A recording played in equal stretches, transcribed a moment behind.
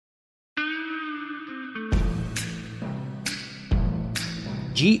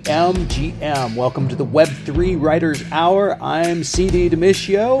GM. Welcome to the Web3 Writers Hour. I'm CD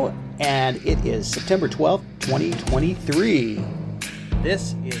Demiscio, and it is September 12th, 2023.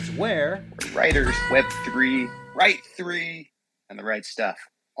 This is where writers, Web3, write 3, and the right stuff.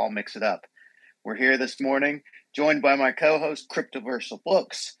 All mix it up. We're here this morning, joined by my co-host, Cryptoversal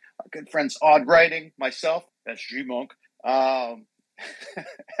Books, our good friends Odd Writing, myself, that's G-Monk,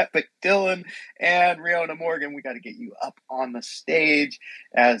 Epic Dylan, and Riona Morgan. We got to get you up on the stage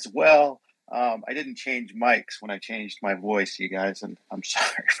as well. I didn't change mics when I changed my voice, you guys, and I'm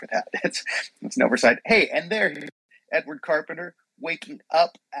sorry for that. It's an oversight. Hey, and there, Edward Carpenter, waking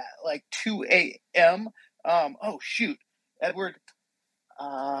up at like 2 a.m. Oh, shoot. Edward,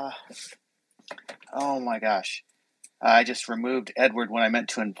 oh my gosh. I just removed Edward when I meant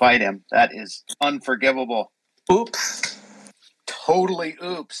to invite him. That is unforgivable. Oops. Totally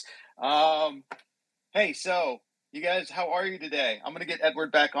oops. Hey, so you guys, how are you today? I'm going to get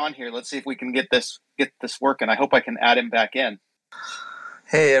Edward back on here. Let's see if we can get this working. I hope I can add him back in.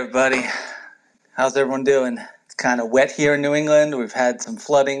 Hey, everybody. How's everyone doing? It's kind of wet here in New England. We've had some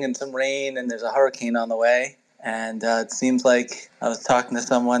flooding and some rain, and there's a hurricane on the way. And it seems like I was talking to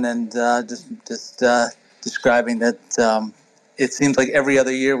someone and just describing that it seems like every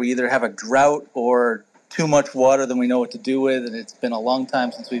other year we either have a drought or too much water than we know what to do with, and it's been a long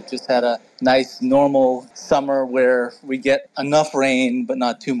time since we've just had a nice normal summer where we get enough rain but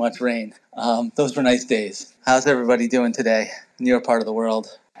not too much rain. Those were nice days. How's everybody doing today in your part of the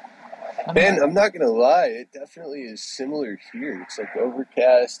world? Man, I'm not going to lie, it definitely is similar here. It's like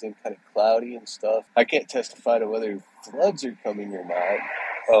overcast and kind of cloudy and stuff. I can't testify to whether floods are coming or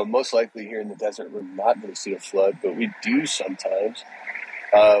not. Most likely here in the desert we're not going to see a flood, but we do sometimes.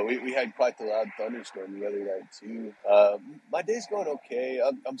 We had quite the loud thunderstorm the other night too. My day's going okay.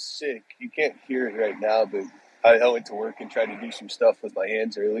 I'm sick. You can't hear it right now, but I went to work and tried to do some stuff with my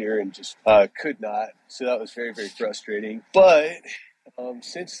hands earlier and just could not. So that was very, very frustrating. But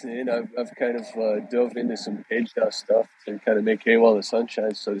since then, I've kind of dove into some PageDAO stuff to kind of make hay while the sun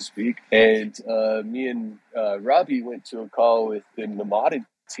shines, so to speak. And me and Robbie went to a call with the Nomadic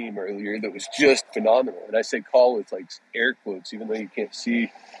team earlier that was just phenomenal. And I say call with like air quotes, even though you can't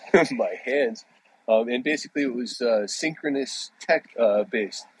see my hands. And basically it was synchronous tech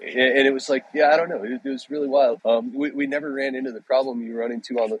based. And it was like, I don't know. It was really wild. We never ran into the problem you run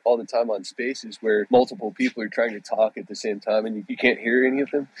into all the time on Spaces where multiple people are trying to talk at the same time and you can't hear any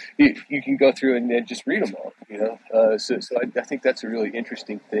of them. You can go through and just read them all, you know. So I think that's a really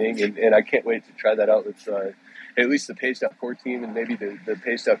interesting thing. And I can't wait to try that out with at least the PageDAO core team and maybe the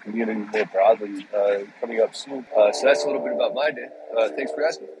PageDAO community more broadly coming up soon. So that's a little bit about my day. Thanks for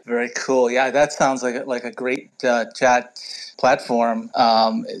asking. Very cool. Yeah, that sounds like a great chat platform.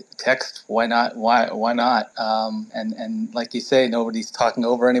 Text, why not? Why not? And like you say, nobody's talking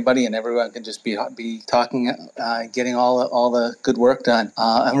over anybody, and everyone can just be talking, getting all the good work done.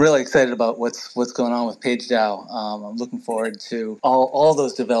 I'm really excited about what's going on with PageDAO. I'm looking forward to all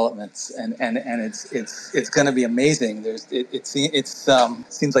those developments, and it's going to be amazing. It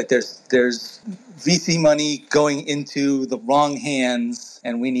seems like there's VC money going into the wrong hands,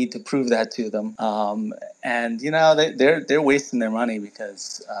 and we need to prove that to them. And you know they're wasting their money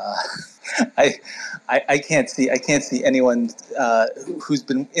because I can't see anyone who's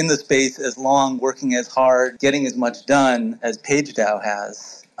been in the space as long, working as hard, getting as much done as PageDAO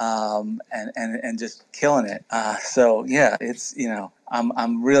has, and just killing it. So yeah, it's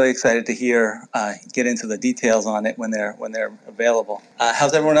I'm really excited to get into the details on it when they're available.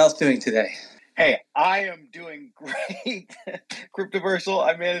 How's everyone else doing today? Hey, I am doing great. Cryptoversal,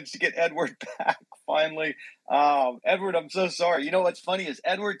 I managed to get Edward back finally. Edward, I'm so sorry. You know what's funny is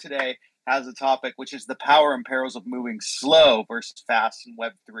Edward today has a topic which is the power and perils of moving slow versus fast in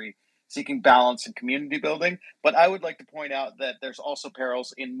Web3, seeking balance and community building. But I would like to point out that there's also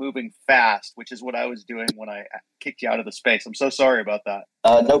perils in moving fast, which is what I was doing when I kicked you out of the space. I'm so sorry about that.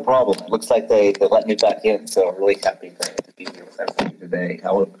 No problem. Looks like they let me back in, so I'm really happy to be here with everybody today.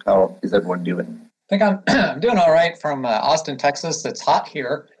 How is everyone doing? I think I'm doing all right from Austin, Texas. It's hot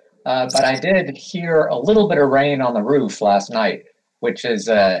here, but I did hear a little bit of rain on the roof last night, which is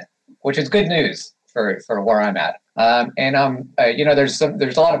good news for where I'm at. And there's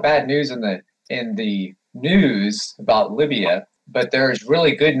a lot of bad news in the news about Libya, but there's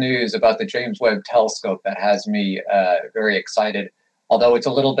really good news about the James Webb Telescope that has me very excited. Although it's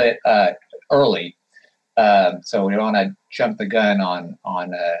a little bit early, so we don't want to jump the gun on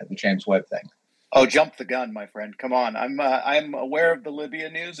the James Webb thing. Oh, jump the gun, my friend! Come on, I'm aware of the Libya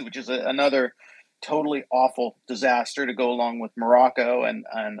news, which is another totally awful disaster to go along with Morocco and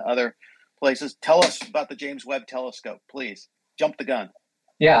other places. Tell us about the James Webb Telescope, please. Jump the gun.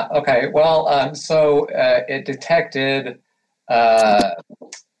 Yeah. Okay. Well, so it detected dimethyl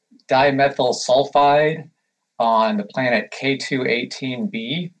sulfide on the planet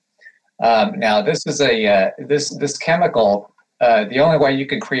K218b. Now, this is this chemical. The only way you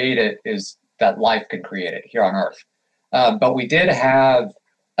can create it is that life can create it here on Earth. But we did have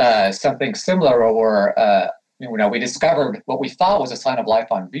something similar, where we discovered what we thought was a sign of life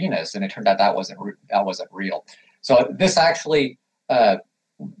on Venus, and it turned out that wasn't real. So this actually,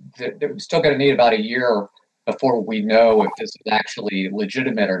 we're still going to need about a year before we know if this is actually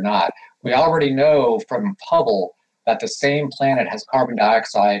legitimate or not. We already know from Hubble that the same planet has carbon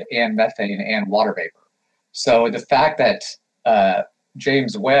dioxide and methane and water vapor. So the fact that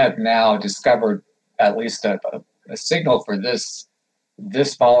James Webb now discovered at least a signal for this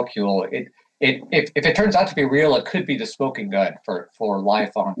molecule, if it turns out to be real, it could be the smoking gun for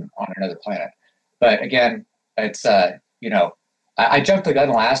life on another planet. But again, it's I jumped the gun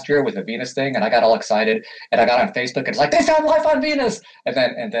last year with the Venus thing, and I got all excited, and I got on Facebook, and it's like, they found life on Venus, and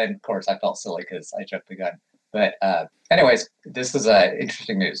then of course I felt silly because I jumped the gun. But anyways, this is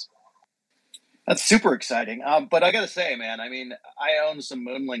interesting news. That's super exciting. But I got to say, man, I mean, I own some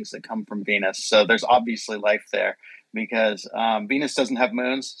moonlings that come from Venus, so there's obviously life there because Venus doesn't have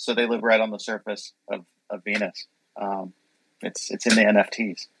moons, so they live right on the surface of Venus. It's in the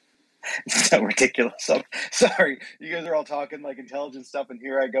NFTs. It's so ridiculous. I'm sorry, you guys are all talking like intelligent stuff, and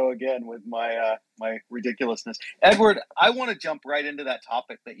here I go again with my my ridiculousness. Edward, I want to jump right into that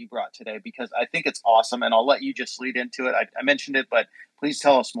topic that you brought today because I think it's awesome, and I'll let you just lead into it. I mentioned it, but please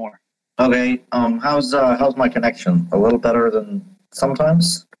tell us more. Okay. How's my connection? A little better than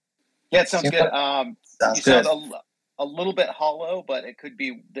sometimes? Yeah, it sounds good. You good. sound a little bit hollow, but it could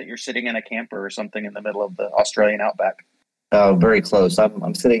be that you're sitting in a camper or something in the middle of the Australian outback. Very close.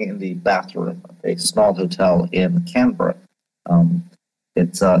 I'm sitting in the bathroom of a small hotel in Canberra.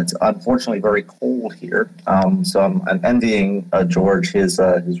 It's unfortunately very cold here. So I'm envying George his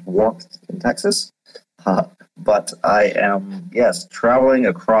warmth in Texas. But I am, yes, traveling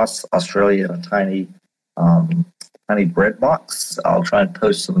across Australia in a tiny bread box. I'll try and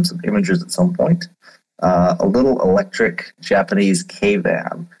post some images at some point. A little electric Japanese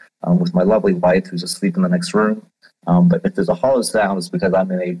K-van with my lovely wife who's asleep in the next room. But if there's a hollow sound, it's because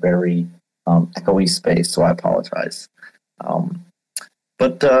I'm in a very echoey space, so I apologize.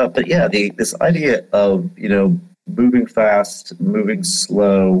 But yeah, this idea of moving fast, moving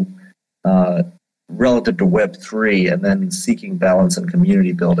slow, relative to Web3, and then seeking balance and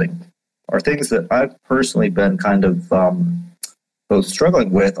community building are things that I've personally been kind of both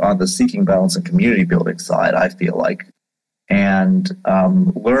struggling with on the seeking balance and community building side, I feel like, and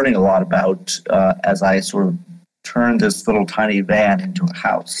learning a lot about as I sort of turn this little tiny van into a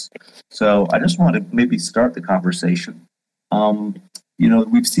house. So I just want to maybe start the conversation.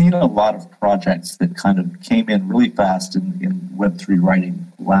 We've seen a lot of projects that kind of came in really fast in Web3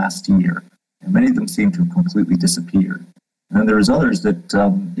 writing last year, and many of them seem to have completely disappeared. And then there's others that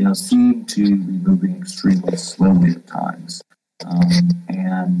seem to be moving extremely slowly at times,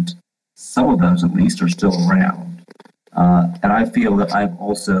 and some of those at least are still around. And I feel that I've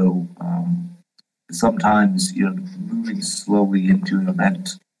also sometimes moving slowly into an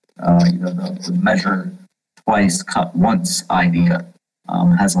event, the measure twice, cut once idea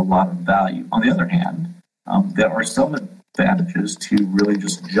has a lot of value. On the other hand, there are some advantages to really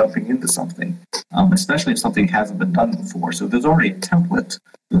just jumping into something, especially if something hasn't been done before. So there's already a template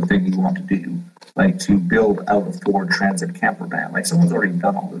for the thing you want to do, like to build out a Ford Transit camper van. Like someone's already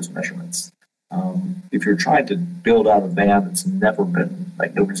done all those measurements. If you're trying to build out a van that's never been,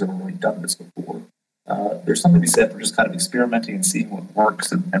 like nobody's ever really done this before, there's something to be said for just kind of experimenting and seeing what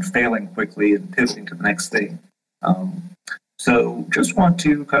works and failing quickly and pivoting to the next thing. So just want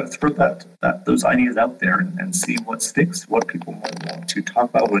to kind of throw those ideas out there and see what sticks, what people might want to talk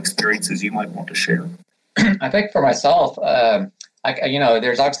about, what experiences you might want to share. I think for myself,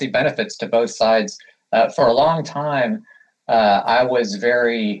 there's obviously benefits to both sides. For a long time, I was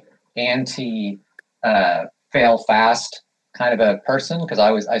very anti fail fast kind of a person because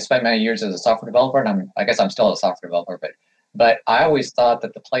I spent many years as a software developer, and I guess I'm still a software developer, but I always thought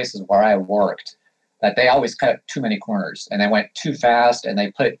that the places where I worked, that they always cut too many corners and they went too fast and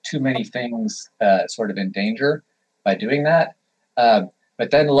they put too many things sort of in danger by doing that. But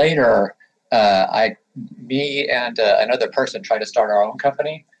then later, me and another person tried to start our own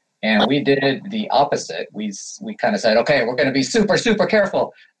company, and we did the opposite. We kind of said, okay, we're going to be super, super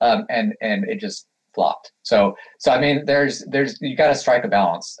careful, and it just flopped. So I mean, there's you got to strike a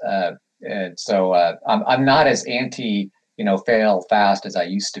balance. And so I'm not as anti fail fast as I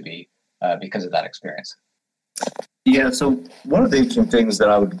used to be because of that experience. Yeah, so one of the interesting things that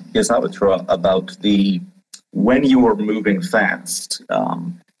I would throw out about the when you are moving fast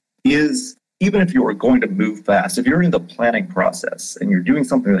is even if you are going to move fast, if you're in the planning process and you're doing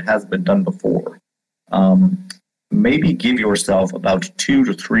something that hasn't been done before, um, maybe give yourself about 2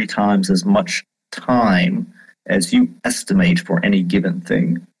 to 3 times as much time as you estimate for any given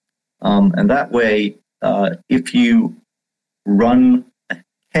thing. And that way, if you run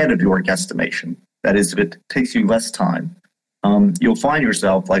ahead of your guesstimation, that is, if it takes you less time, you'll find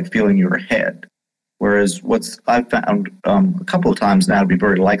yourself like feeling you're ahead. Whereas what's I've found a couple of times now to be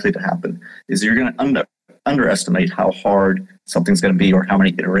very likely to happen is you're going to underestimate how hard something's going to be or how many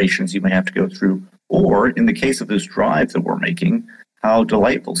iterations you may have to go through. Or in the case of this drive that we're making, how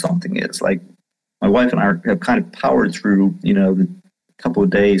delightful something is. Like my wife and I have kind of powered through, the couple of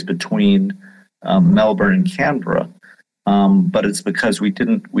days between Melbourne and Canberra. But it's because we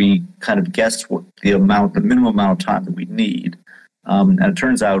kind of guessed what the minimum amount of time that we need. And it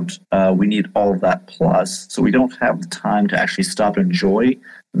turns out we need all of that plus, so we don't have the time to actually stop and enjoy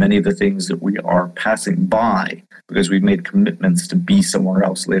many of the things that we are passing by because we've made commitments to be somewhere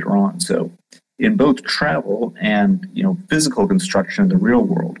else later on. So in both travel and, physical construction in the real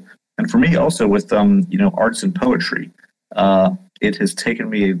world, and for me also with, arts and poetry, it has taken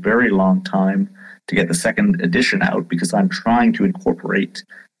me a very long time to get the second edition out because I'm trying to incorporate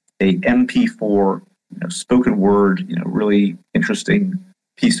a MP4 spoken word, really interesting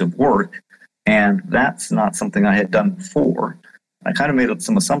piece of work. And that's not something I had done before. I kind of made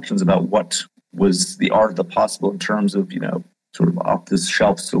some assumptions about what was the art of the possible in terms of, sort of off the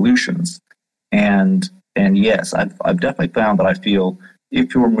shelf solutions. And yes, I've definitely found that I feel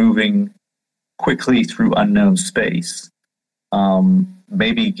if you're moving quickly through unknown space,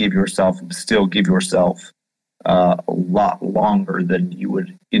 maybe give yourself a lot longer than you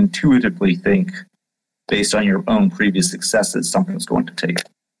would intuitively think based on your own previous successes, something's going to take.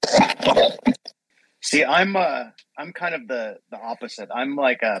 See, I'm kind of the opposite. I'm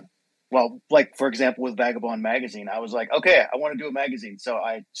like for example, with Vagabond Magazine, I was like, okay, I want to do a magazine. So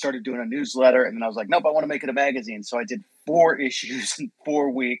I started doing a newsletter, and then I was like, nope, I want to make it a magazine. So I did 4 issues in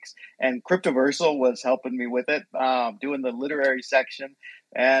 4 weeks, and Cryptoversal was helping me with it, doing the literary section.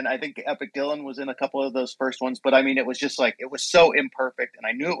 And I think Epic Dylan was in a couple of those first ones. But I mean, it was just like, it was so imperfect, and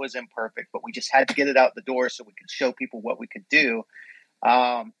I knew it was imperfect, but we just had to get it out the door so we could show people what we could do.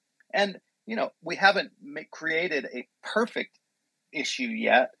 And, we haven't created a perfect issue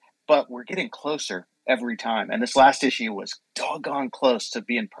yet, but we're getting closer every time. And this last issue was doggone close to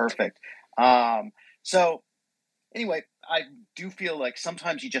being perfect. So anyway, I do feel like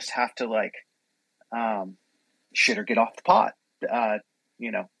sometimes you just have to shit or get off the pot,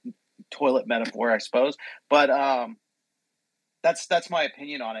 toilet metaphor, I suppose. But that's my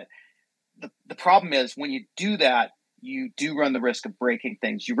opinion on it. The problem is when you do that, you do run the risk of breaking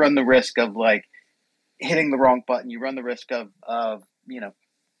things. You run the risk of hitting the wrong button. You run the risk of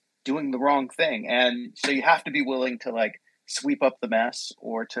doing the wrong thing. And so you have to be willing to sweep up the mess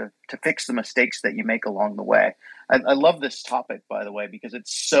or to fix the mistakes that you make along the way. I love this topic, by the way, because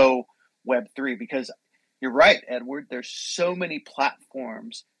it's so Web3, because you're right, Edward, there's so many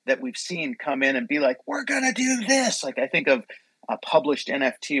platforms that we've seen come in and be like, we're going to do this. I think of a published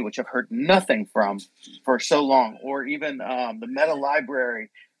NFT, which I've heard nothing from for so long, or even the Meta Library,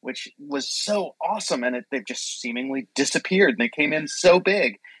 which was so awesome, and they've just seemingly disappeared. They came in so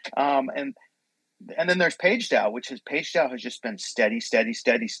big. And then there's PageDAO, PageDAO has just been steady.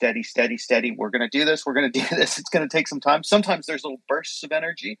 We're going to do this. It's going to take some time. Sometimes there's little bursts of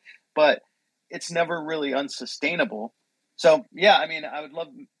energy, but it's never really unsustainable. So, yeah, I mean, I would love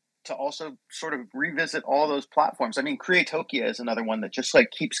to also sort of revisit all those platforms. I mean, Creatopia is another one that just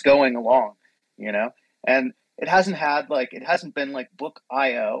keeps going along, and it hasn't been like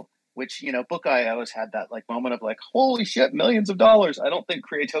Book.io, which, Book.io has had that moment of holy shit, millions of dollars. I don't think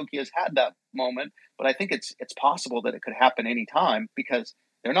Creatopia has had that moment, but I think it's possible that it could happen anytime because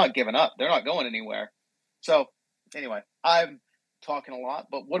they're not giving up. They're not going anywhere. So anyway, I'm talking a lot,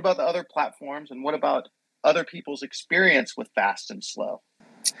 but what about the other platforms, and what about other people's experience with fast and slow?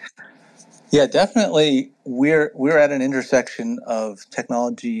 Yeah, definitely. We're at an intersection of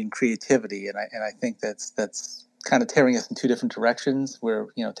technology and creativity, and I think that's kind of tearing us in 2 different directions. Where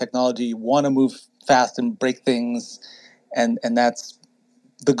technology, you want to move fast and break things, and that's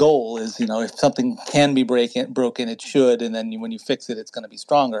the goal. Is if something can be broken, it should, and then when you fix it, it's going to be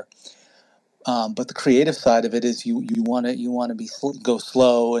stronger. But the creative side of it is you want to go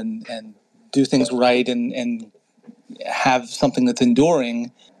slow and do things right and have something that's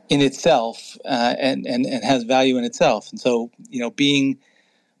enduring in itself and has value in itself. And so, being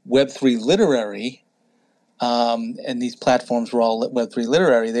Web3 literary, and these platforms were all Web3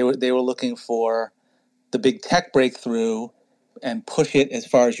 literary. They were looking for the big tech breakthrough and push it as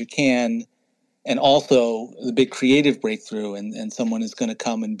far as you can, and also the big creative breakthrough. And someone is going to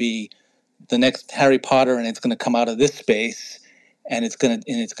come and be the next Harry Potter, and it's going to come out of this space, and it's going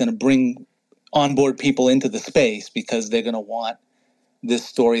to bring onboard people into the space because they're going to want this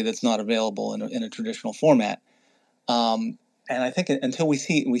story that's not available in a traditional format. And I think until we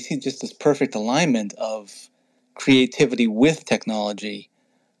see just this perfect alignment of creativity with technology,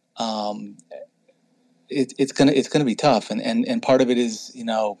 it's gonna be tough. And part of it is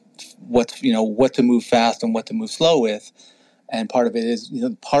what to move fast and what to move slow with, and part of it is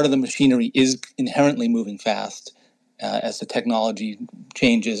part of the machinery is inherently moving fast as the technology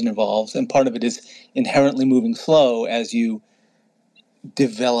changes and evolves, and part of it is inherently moving slow as you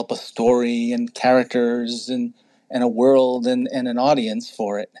develop a story and characters and a world and an audience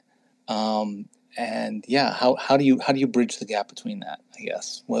for it. And yeah, how do you bridge the gap between that? I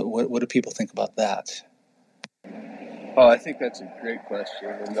guess what do people think about that? Oh, I think that's a great question,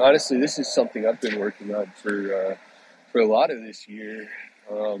 and honestly, this is something I've been working on for a lot of this year.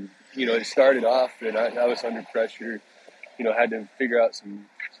 It started off, and I was under pressure. Had to figure out some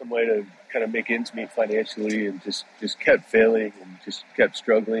way to kind of make ends meet financially, and just kept failing and just kept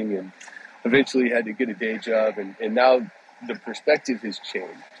struggling, and eventually had to get a day job, and now the perspective has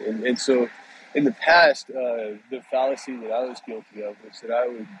changed. And so in the past, the fallacy that I was guilty of was that I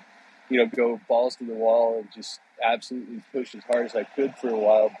would, go balls to the wall and just absolutely push as hard as I could for a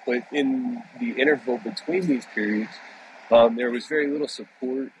while. But in the interval between these periods, there was very little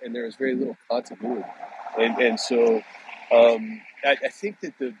support and there was very little continuity. And so I think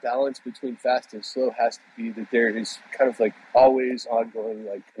that the balance between fast and slow has to be that there is kind of like always ongoing,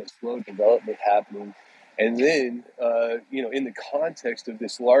 like kind of slow development happening. And then, in the context of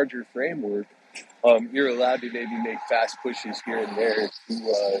this larger framework, you're allowed to maybe make fast pushes here and there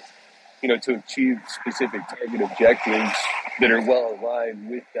to achieve specific target objectives that are well aligned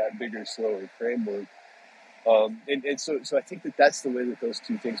with that bigger, slower framework. So I think that that's the way that those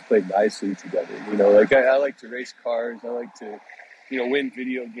two things play nicely together. I like to race cars. I like to, win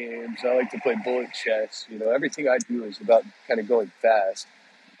video games. I like to play bullet chess. Everything I do is about kind of going fast.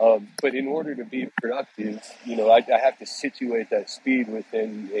 But in order to be productive, I have to situate that speed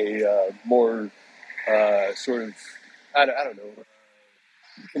within a more sort of, I don't know,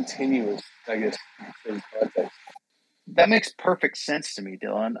 continuous, I guess, sort of context. That makes perfect sense to me,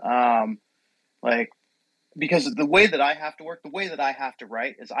 Dylan. Because the way that I have to work, the way that I have to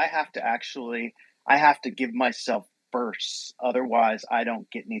write is I have to give myself bursts. Otherwise, I don't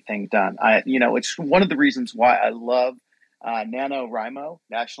get anything done. It's one of the reasons why I love NaNoWriMo,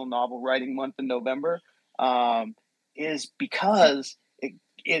 National Novel Writing Month in November, is because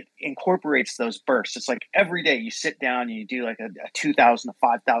it incorporates those bursts. It's like every day you sit down and you do like a 2,000 to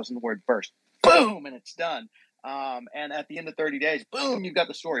 5,000 word burst, boom, and it's done. And at the end of 30 days, boom, you've got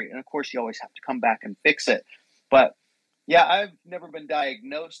the story. And of course, you always have to come back and fix it. But yeah, I've never been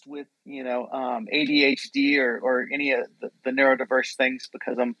diagnosed with, ADHD or any of the neurodiverse things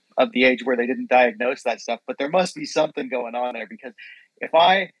because I'm of the age where they didn't diagnose that stuff. But there must be something going on there, because if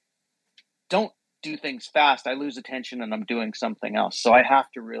I don't do things fast, I lose attention and I'm doing something else. So I have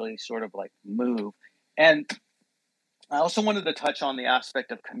to really sort of like move. And I also wanted to touch on the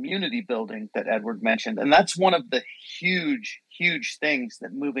aspect of community building that Edward mentioned. And that's one of the huge, huge things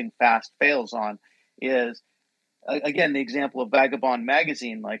that moving fast fails on is, again, the example of Vagabond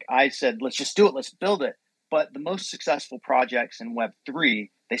Magazine. Like I said, let's just do it. Let's build it. But the most successful projects in Web3,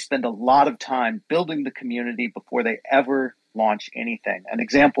 they spend a lot of time building the community before they ever launch anything. An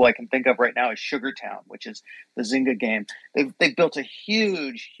example I can think of right now is Sugartown, which is the Zynga game. They've built a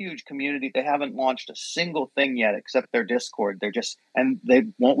huge, huge community. They haven't launched a single thing yet except their Discord. And they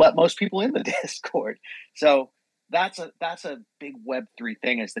won't let most people in the Discord. So that's a big Web3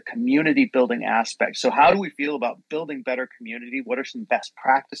 thing, is the community building aspect. So how do we feel about building better community? What are some best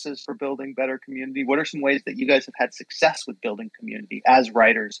practices for building better community? What are some ways that you guys have had success with building community as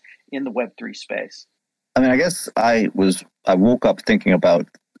writers in the Web3 space? I mean, I guess I woke up thinking about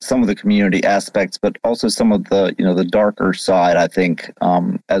some of the community aspects, but also some of the, the darker side, I think,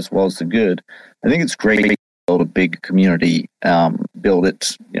 as well as the good. I think it's great to build a big community, build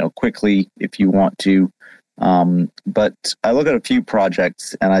it, quickly if you want to. But I look at a few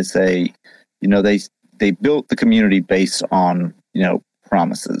projects and I say, they built the community based on,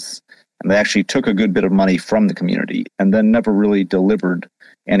 promises. And they actually took a good bit of money from the community and then never really delivered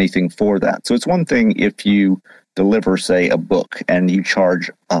anything for that. So it's one thing if you deliver, say, a book and you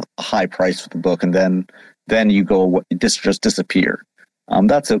charge a high price for the book and then you go just disappear.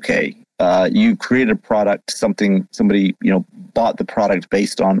 That's okay. you created a product, somebody bought the product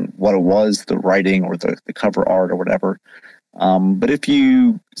based on what it was, the writing or the cover art or whatever. But if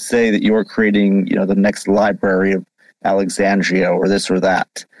you say that you're creating, the next library of Alexandria or this or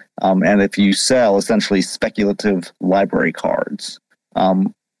that, and if you sell essentially speculative library cards,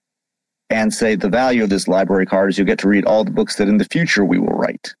 and say the value of this library card is you get to read all the books that in the future we will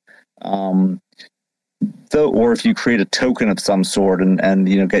write. Or if you create a token of some sort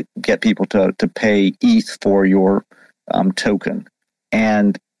and get people to pay ETH for your token.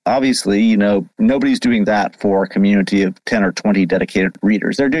 And obviously, nobody's doing that for a community of 10 or 20 dedicated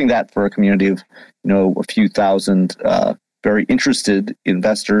readers. They're doing that for a community of, a few thousand very interested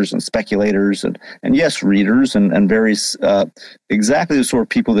investors and speculators and yes, readers and various exactly the sort of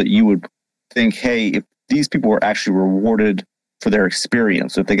people that you would think, hey, if these people were actually rewarded for their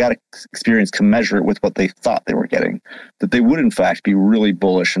experience, if they got experience commensurate with what they thought they were getting, that they would in fact be really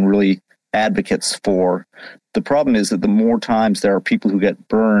bullish and really advocates for. The problem is that the more times there are people who get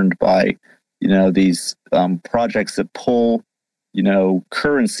burned by, these projects that pull,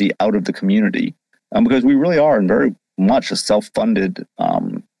 currency out of the community, because we really are in very much a self-funded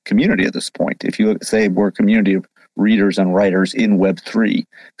community at this point. If you say we're a community of readers and writers in Web3,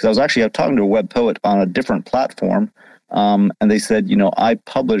 because I was actually talking to a web poet on a different platform, and they said, I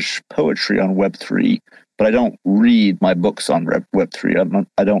publish poetry on Web3, but I don't read my books on Web3.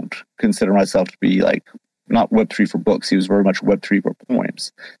 I don't consider myself to be not Web3 for books. He was very much Web3 for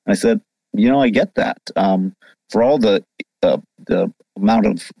poems. And I said, I get that. For all the amount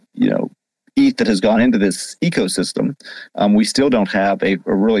of, ETH that has gone into this ecosystem, we still don't have a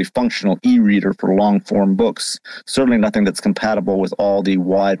really functional e-reader for long-form books. Certainly nothing that's compatible with all the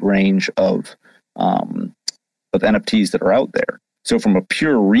wide range of NFTs that are out there. So from a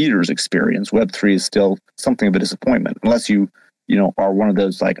pure reader's experience, Web3 is still something of a disappointment, unless you are one of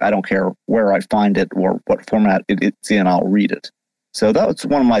those, I don't care where I find it or what format it's in, I'll read it. So that's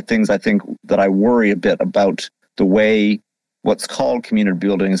one of my things I think that I worry a bit about the way what's called community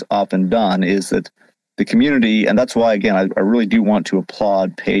building is often done, is that the community, and that's why, again, I really do want to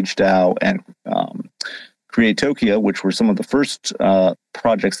applaud PageDAO and Creatokia, which were some of the first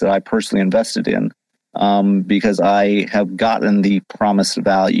projects that I personally invested in, because I have gotten the promised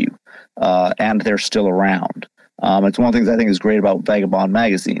value, and they're still around. It's one of the things I think is great about Vagabond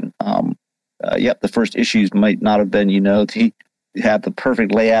Magazine. The first issues might not have been, have the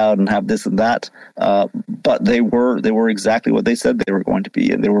perfect layout and have this and that, but they were exactly what they said they were going to be,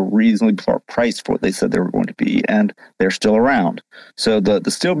 and they were reasonably priced for what they said they were going to be, and they're still around. So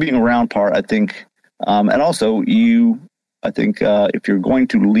the still being around part, I think, and also if you're going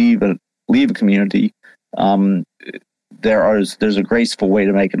to leave a community, there's a graceful way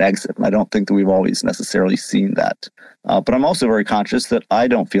to make an exit, and I don't think that we've always necessarily seen that. But I'm also very conscious that I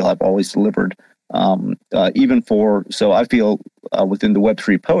don't feel I've always delivered. So I feel within the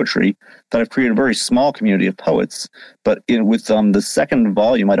Web3 poetry that I've created a very small community of poets, but with the second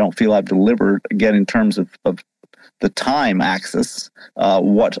volume, I don't feel I've delivered, again, in terms of the time axis,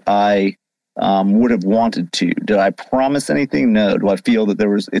 what I would have wanted to. Did I promise anything? No. Do I feel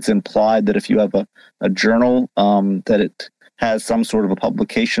that it's implied that if you have a journal, that it has some sort of a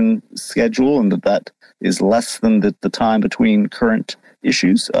publication schedule and that is less than the time between current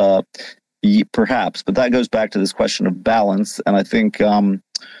issues? Perhaps, but that goes back to this question of balance, and I think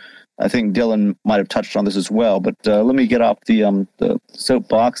Dylan might have touched on this as well. But let me get off the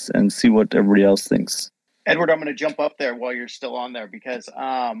soapbox and see what everybody else thinks. Edward, I'm going to jump up there while you're still on there, because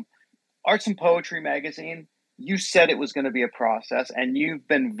Arts and Poetry Magazine, you said it was going to be a process, and you've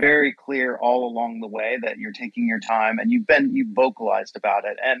been very clear all along the way that you're taking your time, and you've vocalized about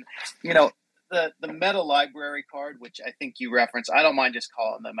it, and The meta library card, which I think you referenced, I don't mind just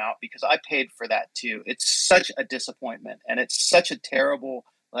calling them out because I paid for that too. It's such a disappointment, and it's such a terrible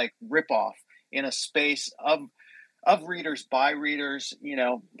ripoff in a space of readers by readers,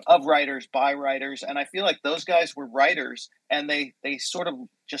 of writers by writers. And I feel like those guys were writers, and they sort of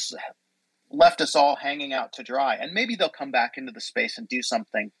just left us all hanging out to dry. And maybe they'll come back into the space and do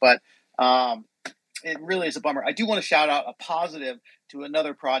something, but it really is a bummer. I do want to shout out a positive to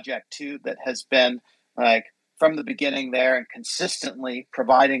another project too that has been from the beginning there and consistently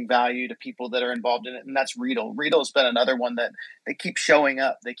providing value to people that are involved in it, and that's Readle. Readle's been another one that they keep showing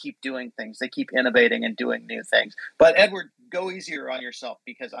up, they keep doing things, they keep innovating and doing new things. But Edward, go easier on yourself,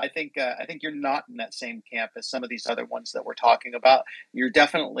 because I think you're not in that same camp as some of these other ones that we're talking about. You're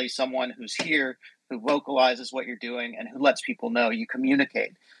definitely someone who's here, who vocalizes what you're doing, and who lets people know. You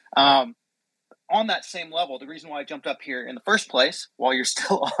communicate. On that same level, the reason why I jumped up here in the first place, while you're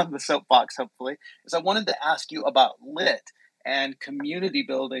still on the soapbox, hopefully, is I wanted to ask you about Lit and community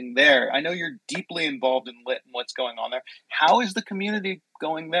building there. I know you're deeply involved in Lit and what's going on there. How is the community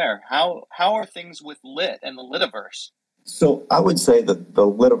going there? How are things with Lit and the Litiverse? So I would say that the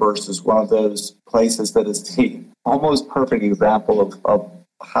Litiverse is one of those places that is the almost perfect example of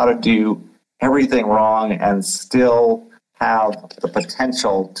how to do everything wrong and still have the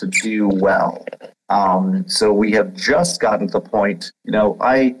potential to do well. So we have just gotten to the point,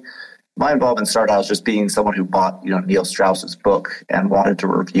 my involvement started out as just being someone who bought, Neil Strauss's book and wanted to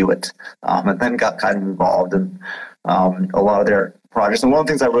review it, and then got kind of involved in a lot of their projects. And one of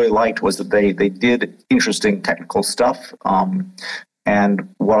the things I really liked was that they did interesting technical stuff. And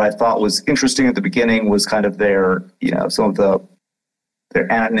what I thought was interesting at the beginning was kind of their, some of their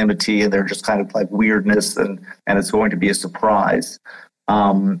anonymity and their just kind of like weirdness, and it's going to be a surprise.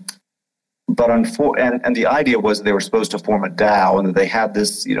 But and the idea was they were supposed to form a DAO, and that they had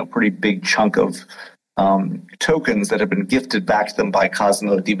this, pretty big chunk of tokens that had been gifted back to them by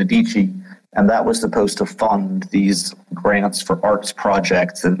Cosimo Di Medici, and that was supposed to fund these grants for arts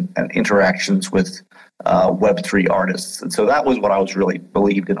projects and interactions with Web3 artists. And so that was what I was really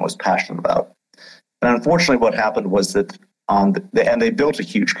believed in and was passionate about. And unfortunately, what happened was that and they built a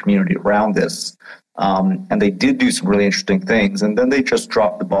huge community around this, and they did do some really interesting things, and then they just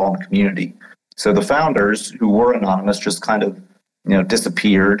dropped the ball in the community. So the founders, who were anonymous, just kind of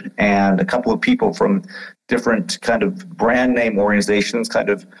disappeared, and a couple of people from different kind of brand name organizations kind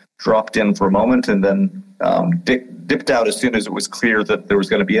of dropped in for a moment, and then dipped out as soon as it was clear that there was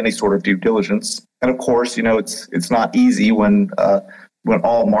going to be any sort of due diligence. And of course, it's not easy when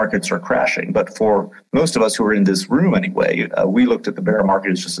all markets are crashing. But for most of us who are in this room anyway, we looked at the bear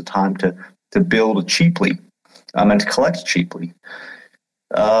market as just a time to build cheaply and to collect cheaply.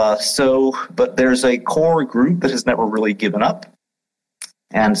 But there's a core group that has never really given up.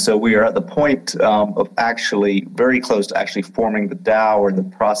 And so we are at the point of actually very close to actually forming the DAO, or the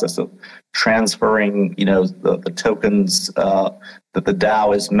process of transferring, the tokens that the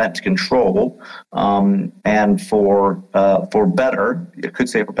DAO is meant to control. And for better, you could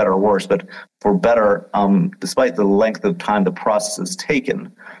say for better or worse, but for better, despite the length of time the process has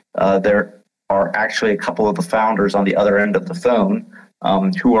taken, there are actually a couple of the founders on the other end of the phone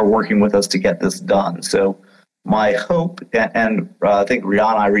who are working with us to get this done. So my hope, and I think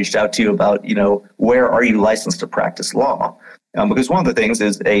Rihanna, I reached out to you about, where are you licensed to practice law? Because one of the things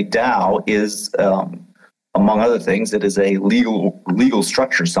is a DAO is, among other things, it is a legal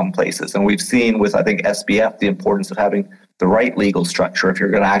structure some places. And we've seen with, I think, SBF, the importance of having the right legal structure if you're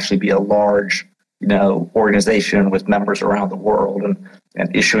going to actually be a large, organization with members around the world,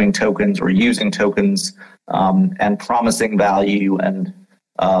 and issuing tokens or using tokens, and promising value and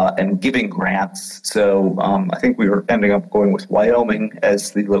giving grants. So I think we were ending up going with Wyoming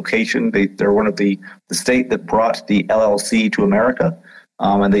as the location. They're one of the state that brought the LLC to America,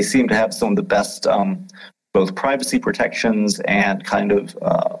 and they seem to have some of the best both privacy protections and kind of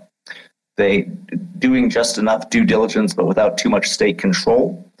they doing just enough due diligence, but without too much state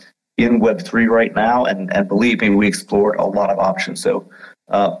control in Web3 right now. And believe me, we explored a lot of options. So.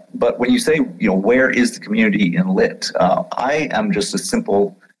 But when you say, where is the community in Lit? I am just a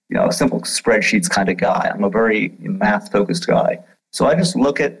simple spreadsheets kind of guy. I'm a very math-focused guy. So I just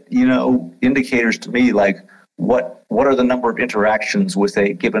look at, indicators to me like what are the number of interactions with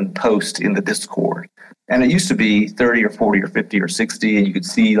a given post in the Discord? And it used to be 30 or 40 or 50 or 60, and you could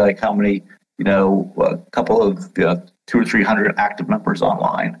see like how many, a couple of 200 or 300 active members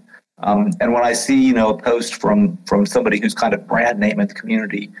online. And when I see, a post from somebody who's kind of brand name in the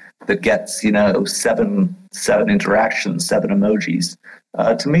community that gets, seven interactions, 7 emojis,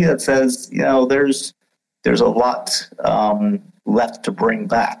 to me that says, there's a lot left to bring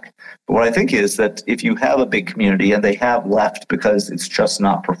back. But what I think is that if you have a big community and they have left because it's just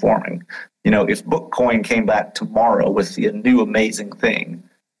not performing, if Bookcoin came back tomorrow with a new amazing thing,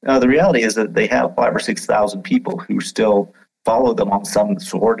 the reality is that they have 5,000 or 6,000 people who still follow them on some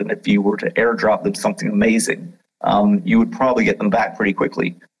sort, and if you were to airdrop them something amazing, you would probably get them back pretty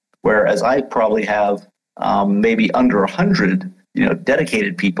quickly. Whereas I probably have maybe under 100,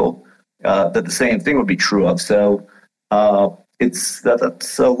 dedicated people that the same thing would be true of. So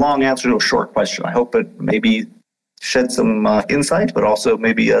that's a long answer to a short question. I hope it maybe shed some insight, but also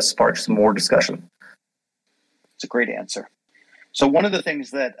maybe spark some more discussion. It's a great answer. So one of the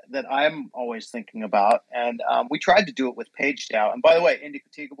things that I'm always thinking about, and we tried to do it with PageDAO. And by the way,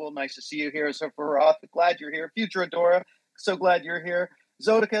 Indefatigable, nice to see you here. So Roth, glad you're here. Future Adora, so glad you're here.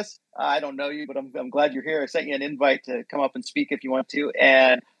 Zodicus, I don't know you, but I'm glad you're here. I sent you an invite to come up and speak if you want to.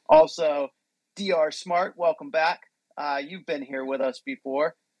 And also, DR Smart, welcome back. You've been here with us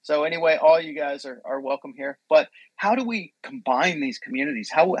before. So anyway, all you guys are welcome here. But how do we combine these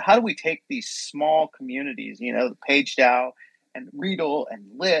communities? How do we take these small communities, PageDAO and Readle and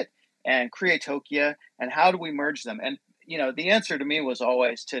Lit and Creatokia, and how do we merge them? And the answer to me was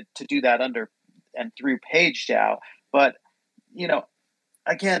always to do that under and through PageDAO. But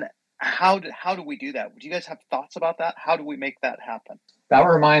again, how do we do that? Do you guys have thoughts about that? How do we make that happen? That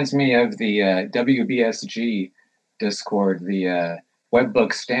reminds me of the WBSG Discord, the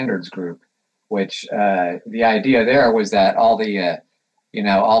Webbook Standards Group, which the idea there was that all the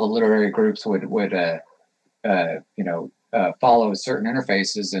literary groups would follow certain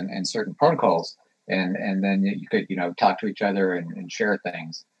interfaces and certain protocols, and then you could talk to each other and share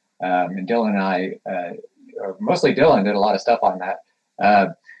things. And Dylan and I, or mostly Dylan, did a lot of stuff on that.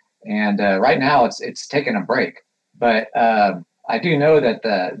 And right now it's taken a break, but I do know that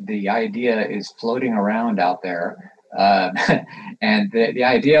the idea is floating around out there, and the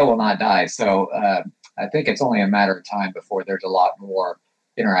idea will not die. So I think it's only a matter of time before there's a lot more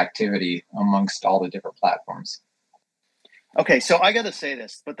interactivity amongst all the different platforms. Okay, so I got to say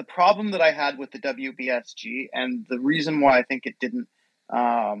this, but the problem that I had with the WBSG and the reason why I think it didn't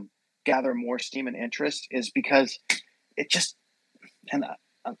gather more steam and interest is because it just, and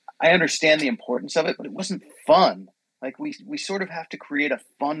I understand the importance of it, but it wasn't fun. Like we sort of have to create a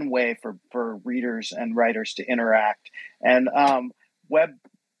fun way for readers and writers to interact. And web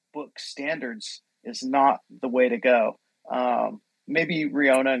book standards is not the way to go. Maybe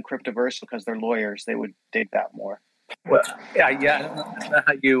Riona and Cryptoverse, because they're lawyers, they would dig that more. Well, yeah. I don't know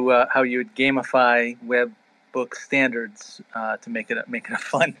how you would gamify web book standards to make it a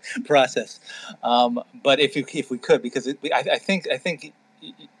fun process. But if we could, because I think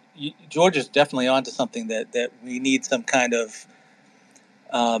George is definitely onto something that we need some kind of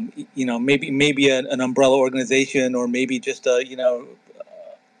maybe an umbrella organization, or maybe just a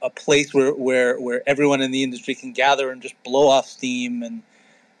place where everyone in the industry can gather and just blow off steam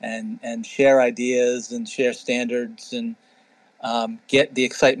and share ideas and share standards and get the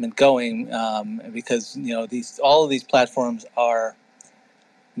excitement going, because all of these platforms are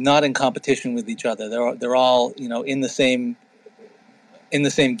not in competition with each other. They're all in the same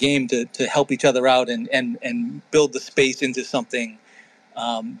game to help each other out and build the space into something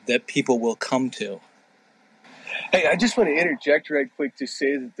that people will come to. Hey, I just want to interject right quick to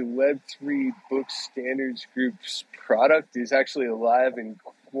say that the Web3 Book Standards Group's product is actually alive and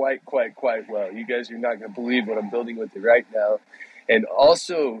quite well. You guys are not going to believe what I'm building with it right now. And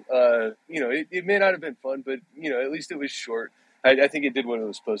also, it may not have been fun, but, at least it was short. I think it did what it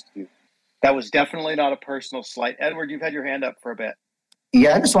was supposed to do. That was definitely not a personal slight. Edward, you've had your hand up for a bit.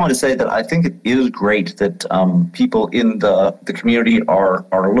 Yeah, I just wanted to say that I think it is great that people in the community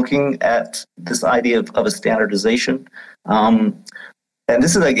are looking at this idea of a standardization. And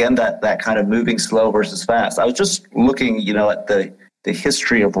this is, again, that kind of moving slow versus fast. I was just looking, at the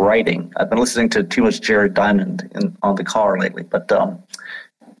history of writing. I've been listening to too much Jared Diamond on the car lately. But,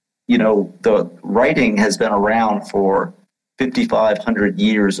 the writing has been around for 5,500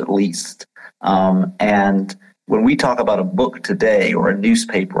 years at least. And when we talk about a book today or a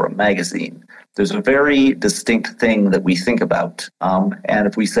newspaper or a magazine, there's a very distinct thing that we think about. And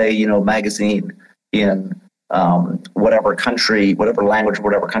if we say, magazine in whatever country, whatever language,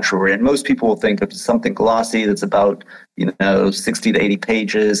 whatever country we're in, most people will think of something glossy that's about, 60 to 80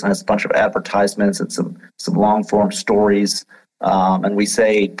 pages and has a bunch of advertisements and some long form stories. And we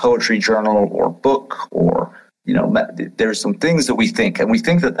say poetry journal or book or, there's some things that we think, and we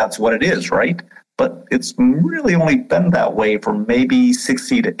think that that's what it is, right? But it's really only been that way for maybe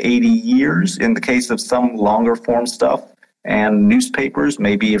 60 to 80 years in the case of some longer form stuff, and newspapers,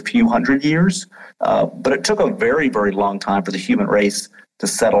 maybe a few hundred years. But it took a very, very long time for the human race to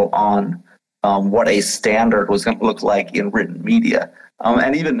settle on what a standard was going to look like in written media.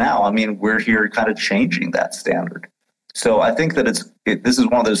 And even now, we're here kind of changing that standard. So I think that this is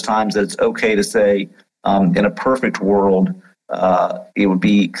one of those times that it's okay to say, in a perfect world, it would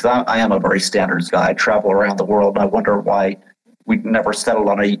be, because I am a very standards guy. I travel around the world, and I wonder why we never settled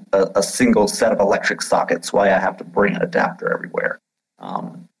on a single set of electric sockets, why I have to bring an adapter everywhere.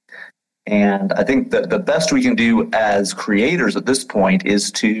 And I think that the best we can do as creators at this point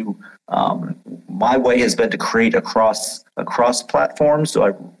is to, my way has been to create across platforms.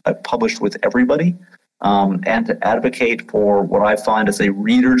 So I've published with everybody, and to advocate for what I find as a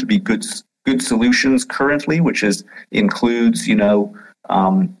reader to be good solutions currently, which includes,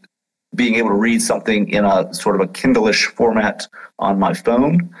 being able to read something in a sort of a Kindle-ish format on my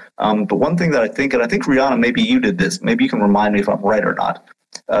phone. But one thing that I think Rihanna, maybe you did this, maybe you can remind me if I'm right or not.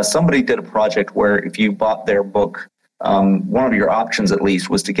 Somebody did a project where if you bought their book one of your options at least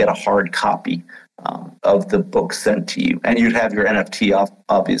was to get a hard copy of the book sent to you, and you'd have your NFT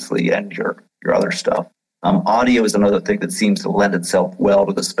obviously and your other stuff. Audio is another thing that seems to lend itself well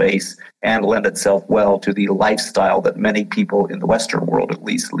to the space and lend itself well to the lifestyle that many people in the Western world at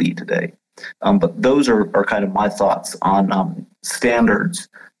least lead today. But those are kind of my thoughts on standards,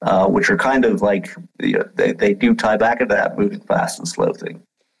 which are kind of like, they do tie back into that moving fast and slow thing.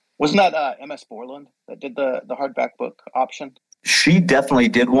 Wasn't that MS Borland that did the hardback book option? She definitely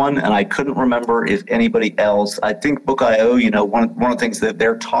did one, and I couldn't remember if anybody else. I think Book.io, one of the things that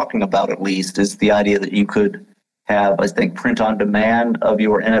they're talking about at least is the idea that you could have, I think, print on demand of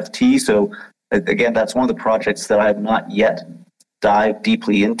your NFT. So again, that's one of the projects that I have not yet dived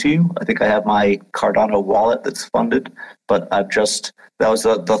deeply into. I think I have my Cardano wallet that's funded, but that was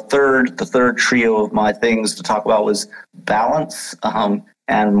the third trio of my things to talk about was balance,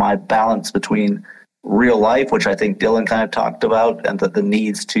 and my balance between real life, which I think Dylan kind of talked about, and the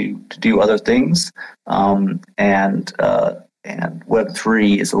needs to do other things, and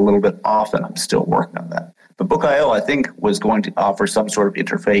Web3 is a little bit off, and I'm still working on that. But Book.io, I think, was going to offer some sort of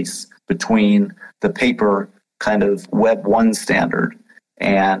interface between the paper kind of Web 1 standard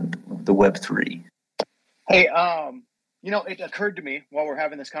and the Web3. Hey, it occurred to me while we're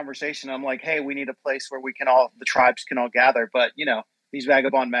having this conversation, I'm like, hey, we need a place where the tribes can all gather, but these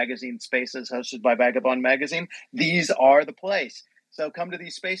Vagabond Magazine spaces hosted by Vagabond Magazine, these are the place. So come to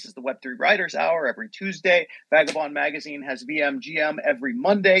these spaces, the Web3 Writers Hour every Tuesday. Vagabond Magazine has VMGM every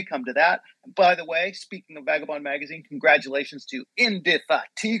Monday. Come to that. And by the way, speaking of Vagabond Magazine, congratulations to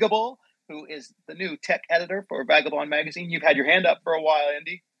Indefatigable, who is the new tech editor for Vagabond Magazine. You've had your hand up for a while,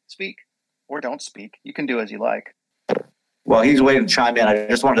 Indy. Speak or don't speak. You can do as you like. Well, he's waiting to chime in. I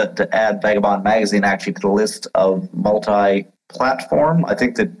just wanted to add Vagabond Magazine actually to the list of multi-platform. I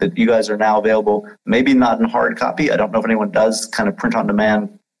think that you guys are now available, maybe not in hard copy. I don't know if anyone does kind of print on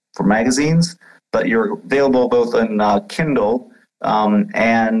demand for magazines, but you're available both in Kindle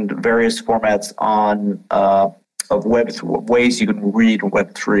and various formats of ways you can read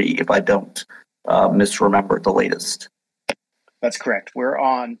Web3, if I don't misremember the latest. That's correct. We're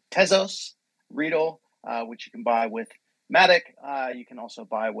on Tezos, Readle, which you can buy with Matic. You can also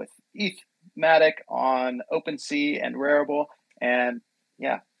buy with ETH Matic on OpenSea and Rarible. And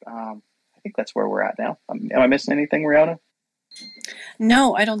I think that's where we're at now. Am I missing anything, Rihanna?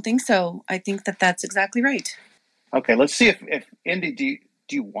 No, I don't think so. I think that's exactly right. Okay, let's see if Indy, do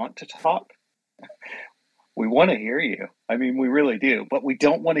you want to talk? We want to hear you. I mean, we really do, but we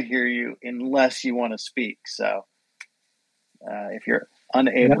don't want to hear you unless you want to speak. So if you're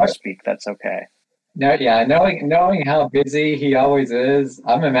unable to speak, that's okay. No, yeah, knowing how busy he always is,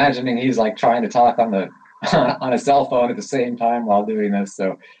 I'm imagining he's like trying to talk on the on a cell phone at the same time while doing this.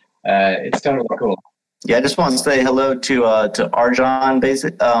 So it's totally cool. Yeah, I just want to say hello to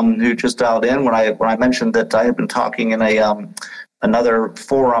Arjan, who just dialed in when I mentioned that I had been talking in another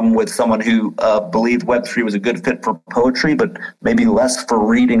forum with someone who believed Web3 was a good fit for poetry, but maybe less for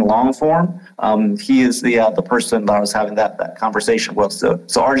reading long form. He is the person that I was having that conversation with. So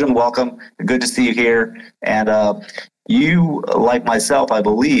Arjun, welcome. Good to see you here. And you, like myself, I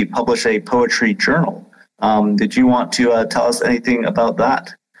believe, publish a poetry journal. Did you want to tell us anything about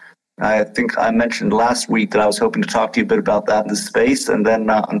that? I think I mentioned last week that I was hoping to talk to you a bit about that in this space, and then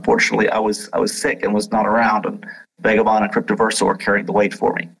unfortunately I was sick and was not around, and Vagabond and Cryptoverso are carrying the weight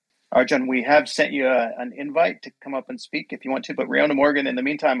for me. Arjun, we have sent you an invite to come up and speak if you want to, but Riona Morgan, in the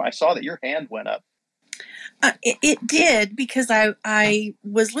meantime, I saw that your hand went up. It did, because I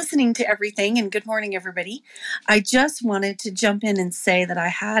was listening to everything, and good morning, everybody. I just wanted to jump in and say that I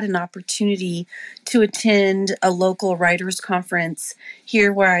had an opportunity to attend a local writers conference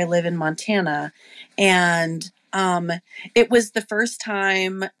here where I live in Montana, and it was the first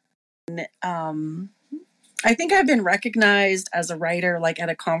time I think I've been recognized as a writer like at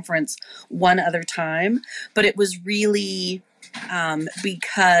a conference one other time, but it was really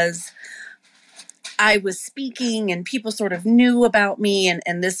because I was speaking and people sort of knew about me,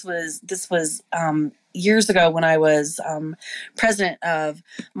 and this was years ago when I was president of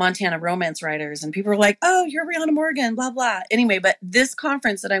Montana Romance Writers, and people were like, "Oh, you're Riona Morgan," blah blah. Anyway, but this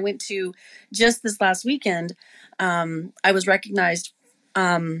conference that I went to just this last weekend, I was recognized.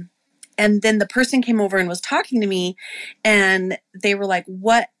 And then the person came over and was talking to me, and they were like,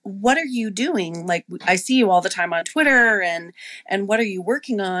 what are you doing? Like, I see you all the time on Twitter, and what are you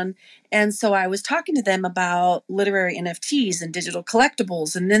working on? And so I was talking to them about literary NFTs and digital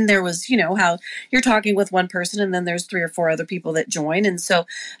collectibles. And then there was, how you're talking with one person and then there's 3 or 4 other people that join. And so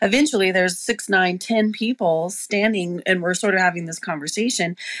eventually there's 6, 9, 10 people standing, and we're sort of having this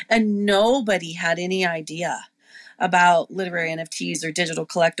conversation, and nobody had any idea about literary NFTs or digital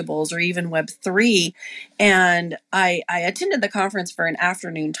collectibles or even Web3. And I attended the conference for an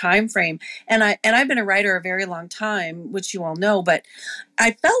afternoon time frame. And I've been a writer a very long time, which you all know, but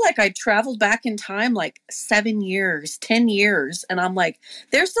I felt like I traveled back in time like 7 years, 10 years. And I'm like,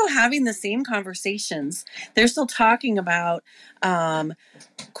 they're still having the same conversations. They're still talking about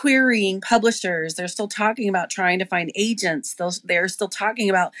querying publishers. They're still talking about trying to find agents. They're still talking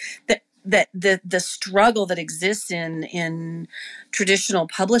about the struggle that exists in traditional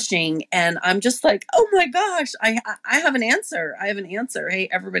publishing. And I'm just like, oh my gosh, I have an answer. I have an answer. Hey,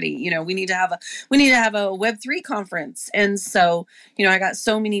 everybody, we need to have a Web3 conference. And so, I got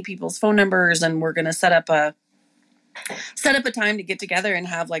so many people's phone numbers, and we're going to set up a time to get together and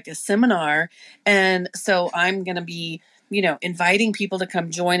have like a seminar. And so I'm going to be inviting people to come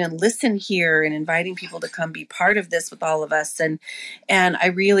join and listen here, and inviting people to come be part of this with all of us. And I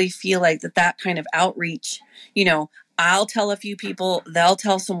really feel like that kind of outreach, I'll tell a few people, they'll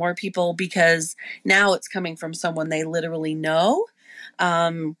tell some more people, because now it's coming from someone they literally know,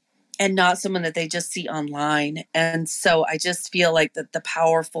 and not someone that they just see online. And so I just feel like that the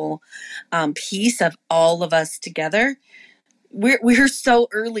powerful piece of all of us together, we're so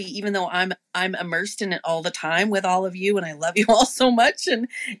early, even though I'm immersed in it all the time with all of you, and I love you all so much, and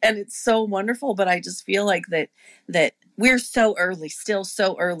it's so wonderful. But I just feel like that we're so early, still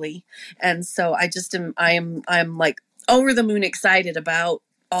so early, and so I'm like over the moon excited about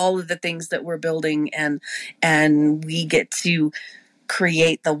all of the things that we're building, and we get to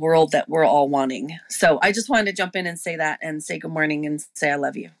create the world that we're all wanting. So I just wanted to jump in and say that, and say good morning, and say I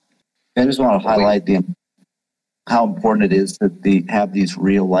love you. I just want to highlight how important it is that they have these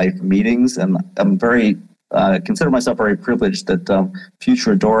real life meetings, and I'm very consider myself very privileged that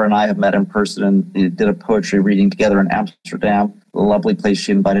future Dora and I have met in person and did a poetry reading together in Amsterdam, a lovely place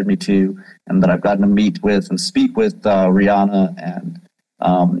she invited me to, and that I've gotten to meet with and speak with Rihanna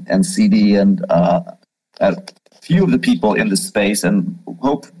and CD and a few of the people in this space, and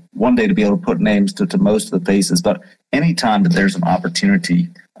hope one day to be able to put names to most of the faces. But anytime that there's an opportunity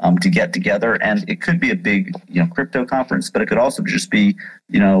to get together, and it could be a big, crypto conference, but it could also just be,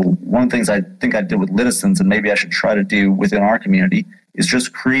 one of the things I think I did with Litisons, and maybe I should try to do within our community, is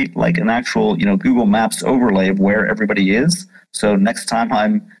just create like an actual, Google Maps overlay of where everybody is. So next time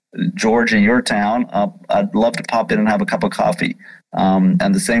I'm George in your town, I'd love to pop in and have a cup of coffee.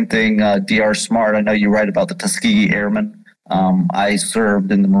 And the same thing, DR Smart, I know you write about the Tuskegee Airmen. I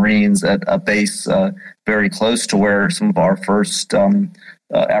served in the Marines at a base very close to where some of our first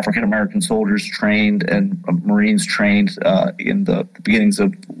African-American soldiers trained and Marines trained in the beginnings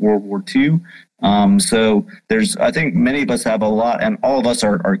of World War II. So I think many of us have a lot, and all of us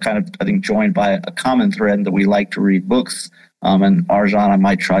are kind of, I think, joined by a common thread that we like to read books. And Arjan, I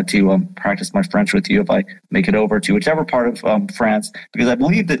might try to practice my French with you if I make it over to whichever part of France, because I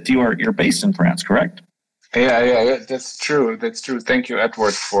believe that you're based in France, correct? Yeah, that's true. Thank you,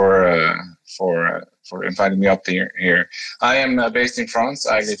 Edward, for inviting me up here. I am based in France.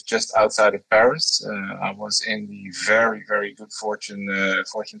 I live just outside of Paris. I was in the very, very good fortunate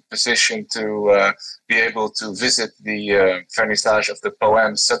position to be able to visit the vernissage of the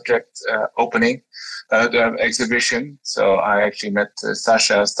poem subject opening, the exhibition. So I actually met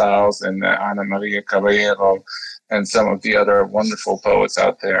Sasha Stiles and Ana Maria Caballero and some of the other wonderful poets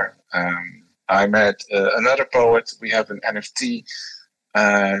out there. I met another poet. We have an NFT.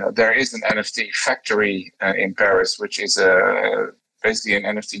 There is an NFT factory in Paris, which is basically an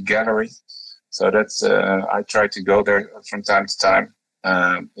NFT gallery. So that's I try to go there from time to time.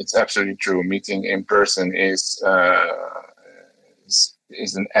 It's absolutely true. Meeting in person is an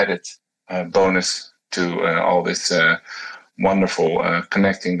added bonus to all this wonderful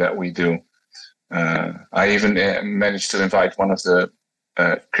connecting that we do. I even managed to invite one of the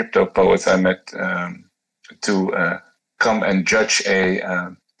crypto poets I met to come and judge a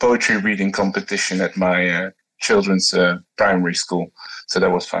poetry reading competition at my children's primary school. So that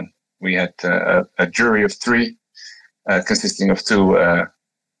was fun. We had a jury of 3 consisting of 2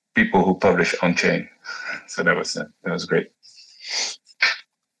 people who publish on chain. So that was great.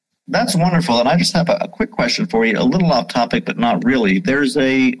 That's wonderful. And I just have a quick question for you, a little off topic, but not really. There's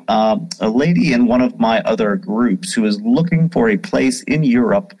a lady in one of my other groups who is looking for a place in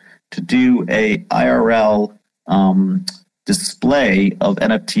Europe to do a IRL display of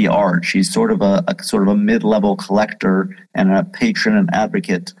NFT art. She's sort of a mid-level collector and a patron and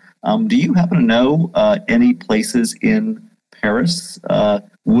advocate. Do you happen to know any places in Paris?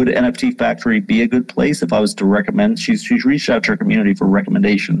 Would NFT Factory be a good place if I was to recommend? She's reached out to her community for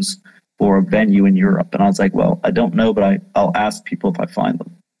recommendations for a venue in Europe. And I was like, well, I don't know, but I'll ask people if I find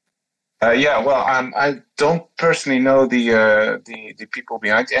them. I don't personally know the people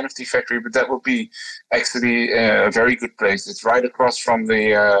behind the NFT Factory, but that would be actually a very good place. It's right across from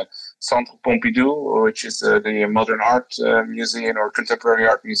the Centre Pompidou, which is the modern art museum or contemporary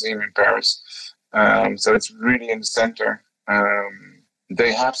art museum in Paris. So it's really in the center.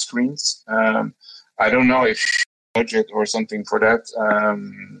 They have screens. I don't know if budget or something for that.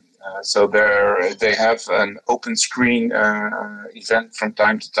 So they have an open screen event from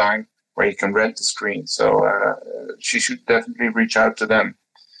time to time where you can rent the screen. So she should definitely reach out to them.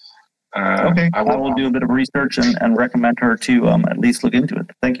 Okay, I will do a bit of research and recommend her to at least look into it.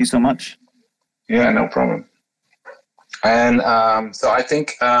 Thank you so much. Yeah, no problem. And so I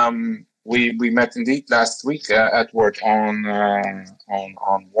think we met indeed last week, Edward, on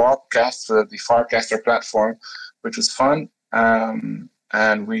Warpcast, the Farcaster platform, which was fun.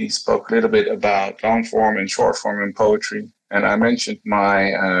 And we spoke a little bit about long form and short form and poetry. And I mentioned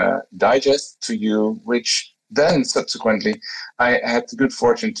my digest to you, which then subsequently I had the good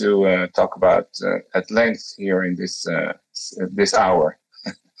fortune to talk about at length here in this hour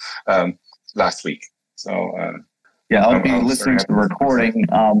last week. So yeah, I'll be listening to the recording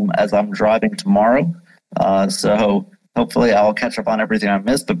as I'm driving tomorrow. So hopefully I'll catch up on everything I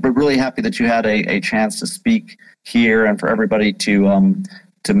missed. But really happy that you had a chance to speak here and for everybody to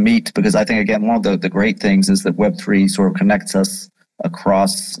meet, because I think, again, one of the great things is that Web3 sort of connects us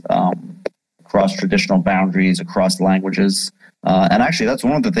across traditional boundaries, across languages. And actually, that's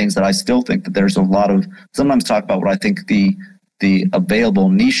one of the things that I still think that there's a lot of, sometimes talk about what I think the available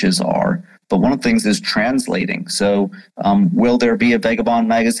niches are, but one of the things is translating. So will there be a Vagabond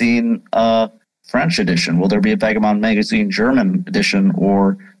Magazine French edition? Will there be a Vagabond Magazine German edition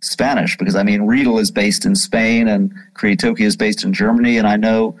or Spanish? Because I mean, Riedel is based in Spain and Creatokia is based in Germany, and I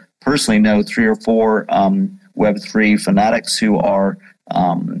personally know 3 or 4 Web3 fanatics who are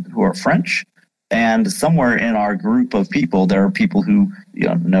French. And somewhere in our group of people, there are people who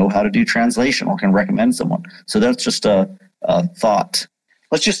know how to do translation or can recommend someone. So that's just a thought.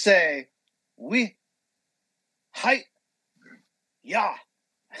 Let's just say, oui, hi, yeah.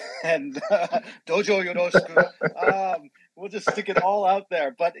 And Dojo Yoroshiku. We'll just stick it all out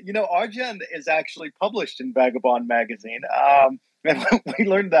there. But, Arjen is actually published in Vagabond Magazine. And we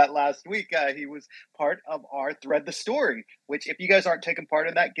learned that last week. He was part of our Thread the Story, which, if you guys aren't taking part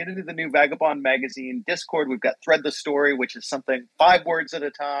in that, get into the new Vagabond Magazine Discord. We've got Thread the Story, which is something 5 words at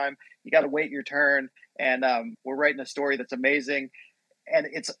a time. You got to wait your turn. And we're writing a story that's amazing. And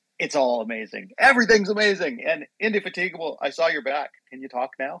it's all amazing. Everything's amazing. And Indefatigable, I saw your back. Can you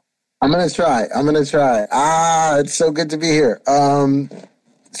talk now? I'm going to try. It's so good to be here.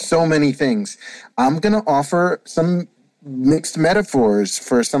 So many things. I'm going to offer some mixed metaphors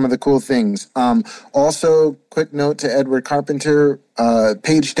for some of the cool things. Also, quick note to Edward Carpenter.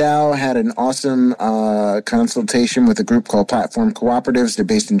 PageDAO had an awesome consultation with a group called Platform Cooperatives. They're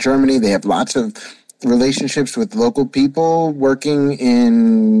based in Germany. They have lots of relationships with local people working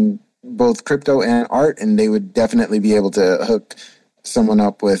in both crypto and art, and they would definitely be able to hook someone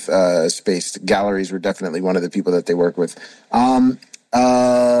up with space. Galleries were definitely one of the people that they work with.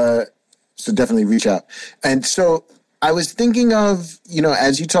 So definitely reach out. And so I was thinking of,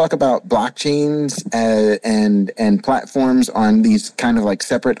 as you talk about blockchains and platforms on these kind of like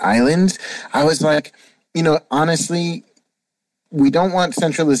separate islands, I was like, honestly, we don't want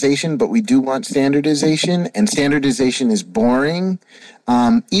centralization, but we do want standardization, and standardization is boring.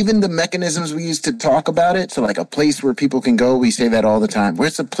 Even the mechanisms we use to talk about it, so like a place where people can go, we say that all the time.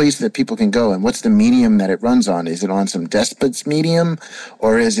 Where's the place that people can go, and what's the medium that it runs on? Is it on some despot's medium,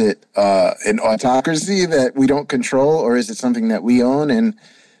 or is it an autocracy that we don't control, or is it something that we own? And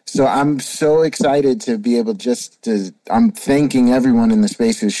so I'm so excited to be able I'm thanking everyone in the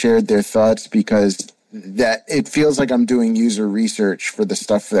space who shared their thoughts, because that it feels like I'm doing user research for the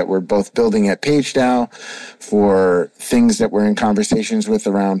stuff that we're both building at PageDAO, for things that we're in conversations with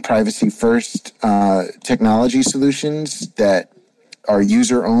around privacy first technology solutions that are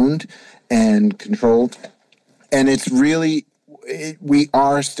user owned and controlled. And it's really, we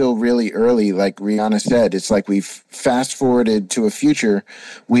are still really early, like Rihanna said. It's like we've fast forwarded to a future.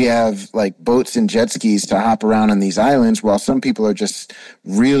 We have like boats and jet skis to hop around on these islands, while some people are just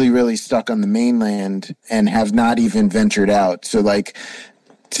really, really stuck on the mainland and have not even ventured out. So like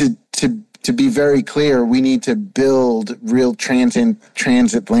to be very clear, we need to build real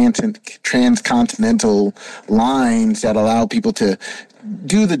transatlantic, transcontinental lines that allow people to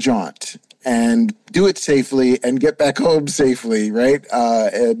do the jaunt and do it safely and get back home safely, right?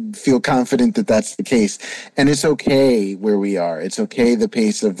 And feel confident that that's the case. And it's okay where we are. It's okay the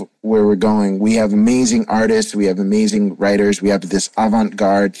pace of where we're going. We have amazing artists. We have amazing writers. We have this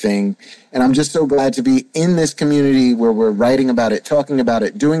avant-garde thing. And I'm just so glad to be in this community where we're writing about it, talking about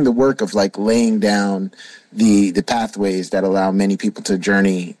it, doing the work of like laying down the pathways that allow many people to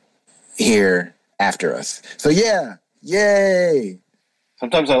journey here after us. So yeah, yay!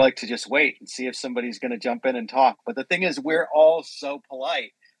 Sometimes I like to just wait and see if somebody's going to jump in and talk. But the thing is, we're all so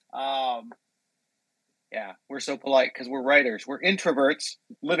polite. We're so polite because we're writers. We're introverts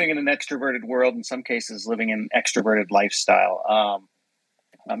living in an extroverted world, in some cases living in an extroverted lifestyle.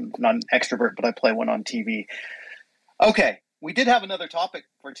 I'm not an extrovert, but I play one on TV. Okay, we did have another topic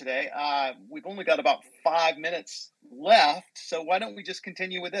for today. We've only got about 5 minutes left, so why don't we just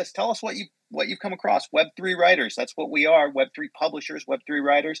continue with this? Tell us what you've come across. Web3 writers, that's what we are. Web3 publishers, Web3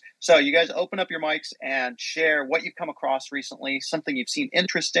 writers. So you guys open up your mics and share what you've come across recently, something you've seen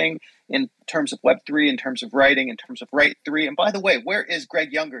interesting in terms of Web3, in terms of writing, in terms of Write3. And by the way, where is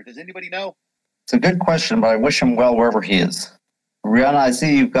Greg Younger? Does anybody know? It's a good question, but I wish him well wherever he is. Rihanna, I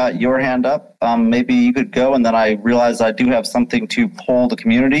see you've got your hand up. Maybe you could go, and then I realize I do have something to poll the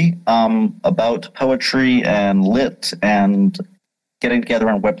community about poetry and lit and getting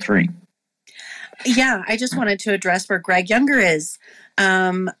together on Web3. Yeah, I just wanted to address where Greg Younger is.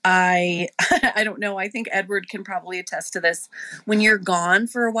 I don't know. I think Edward can probably attest to this. When you're gone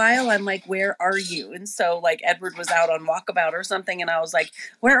for a while, I'm like, where are you? And so like Edward was out on walkabout or something, and I was like,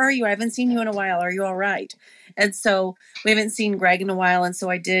 where are you? I haven't seen you in a while. Are you all right? And so we haven't seen Greg in a while. And so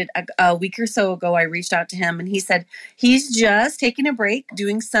I did a week or so ago, I reached out to him and he said he's just taking a break,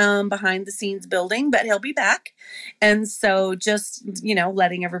 doing some behind the scenes building, but he'll be back. And so just,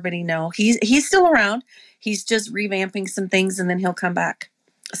 letting everybody know he's still around. He's just revamping some things and then he'll come back.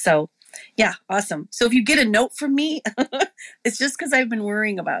 So yeah, awesome. So if you get a note from me, it's just because I've been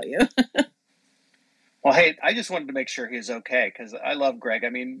worrying about you. Well, hey, I just wanted to make sure he's okay because I love Greg. I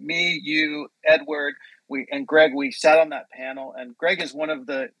mean, me, you, Edward, and Greg, we sat on that panel, and Greg is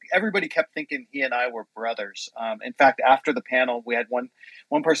everybody kept thinking he and I were brothers. In fact, after the panel, we had one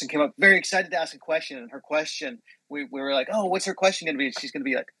person came up very excited to ask a question, and her question, we were like, oh, what's her question going to be? And she's going to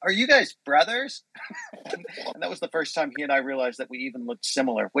be like, are you guys brothers? and that was the first time he and I realized that we even looked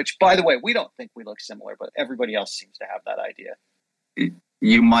similar, which, by the way, we don't think we look similar, but everybody else seems to have that idea.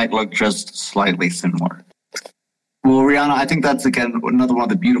 You might look just slightly similar. Well, Rihanna, I think that's, again, another one of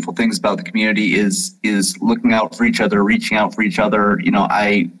the beautiful things about the community is looking out for each other, reaching out for each other.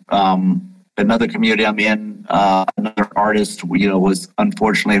 Another community I'm in, another artist, was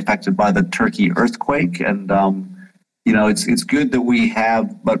unfortunately affected by the Turkey earthquake. And, it's good that we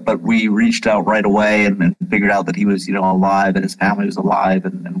have, but we reached out right away and figured out that he was, alive and his family was alive.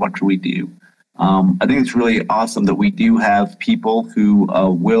 And what could we do? I think it's really awesome that we do have people who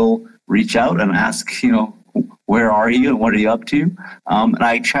will reach out and ask, where are you and what are you up to? And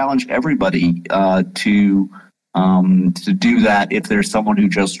I challenge everybody to do that if there's someone who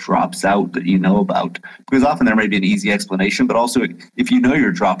just drops out that you know about. Because often there may be an easy explanation, but also if you know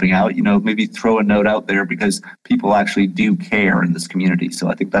you're dropping out, maybe throw a note out there because people actually do care in this community. So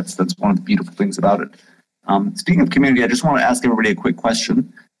I think that's one of the beautiful things about it. Speaking of community, I just want to ask everybody a quick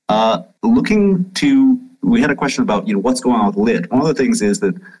question. We had a question about, what's going on with Lit. One of the things is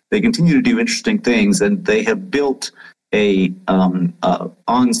that they continue to do interesting things, and they have built a on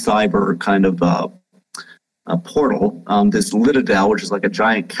cyber kind of a portal, this Litadel, which is like a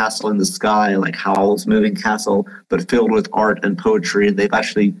giant castle in the sky, like Howl's Moving Castle, but filled with art and poetry. And they've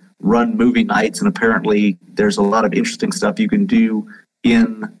actually run movie nights, and apparently there's a lot of interesting stuff you can do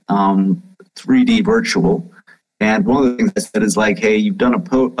in 3D virtual. And one of the things I said is like, hey, you've done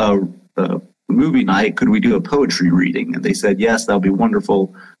a movie night. Could we do a poetry reading? And they said, yes, that would be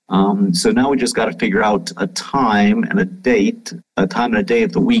wonderful. So now we just got to figure out a time and a day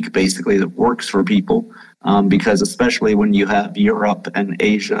of the week, basically, that works for people. Because especially when you have Europe and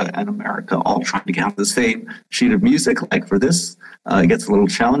Asia and America all trying to get on the same sheet of music, like for this, it gets a little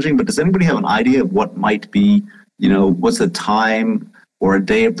challenging. But does anybody have an idea of what might be, what's the time or a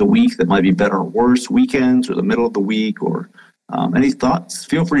day of the week that might be better or worse, weekends or the middle of the week, or any thoughts?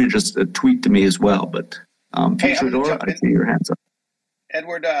 Feel free to just tweet to me as well. But Futurador, I see your hands up.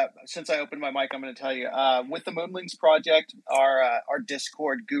 Edward, since I opened my mic, I'm going to tell you, with the Moonlings project, our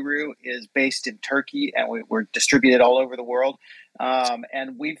Discord guru is based in Turkey, and we're distributed all over the world.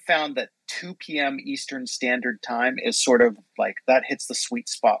 And we've found that 2 p.m. Eastern Standard Time is sort of like, that hits the sweet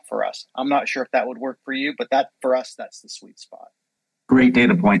spot for us. I'm not sure if that would work for you, but for us, that's the sweet spot. Great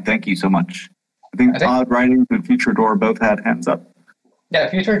data point. Thank you so much. I think Odd Writing and Futurador both had hands up. Yeah,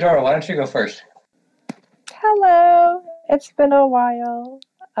 Future Dora, why don't you go first? Hello, it's been a while.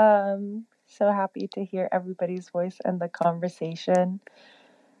 So happy to hear everybody's voice and the conversation.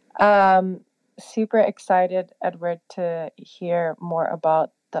 Um, Super excited, Edward, to hear more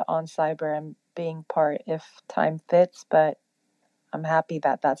about the On Cyber and being part if time fits, but I'm happy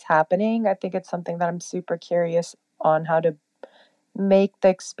that that's happening. I think it's something that I'm super curious on how to make the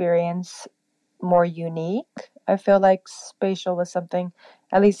experience more unique. I feel like spatial was something,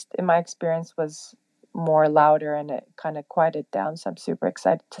 at least in my experience, was more louder and it kind of quieted down. So I'm super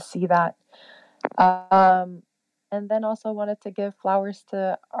excited to see that. Um, and then also wanted to give flowers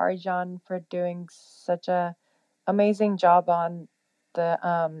to Arjan for doing such a amazing job on the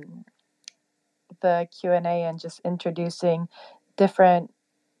Q&A and just introducing different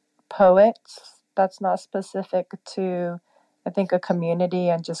poets that's not specific to, I think, a community,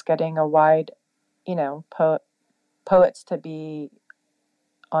 and just getting a wide, poets to be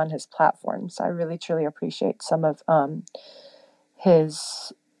on his platform. So I really truly appreciate some of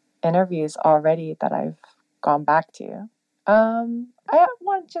his interviews already that I've gone back to.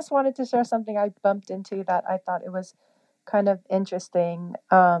 Just wanted to share something I bumped into that I thought it was kind of interesting.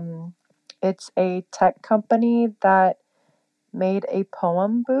 It's a tech company that made a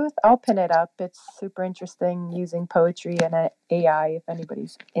poem booth. I'll pin it up. It's super interesting using poetry and AI if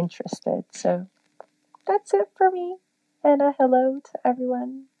anybody's interested. So that's it for me. And a hello to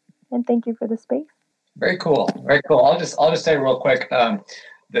everyone. And thank you for the space. Very cool. Very cool. I'll just say real quick,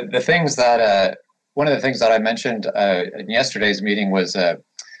 the things that one of the things that I mentioned in yesterday's meeting was the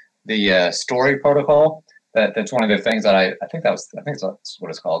story protocol. That's one of the things that I think that's what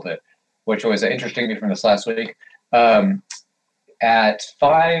it's called, which was interesting to me from this last week. At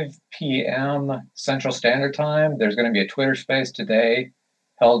 5 p.m. Central Standard Time, there's going to be a Twitter space today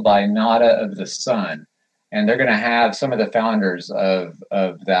held by Nada of the Sun, and they're going to have some of the founders of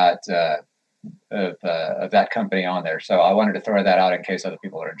that company on there. So I wanted to throw that out in case other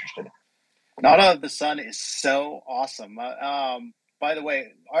people are interested. Nada of the Sun is so awesome. By the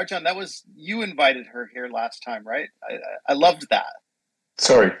way, Arjan, that was you invited her here last time, right? I loved that.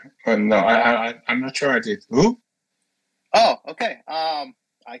 Sorry, no, I'm not sure I did. Who? Oh, okay. I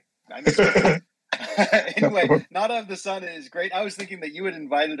missed it. Anyway, Nada of the Sun is great. I was thinking that you had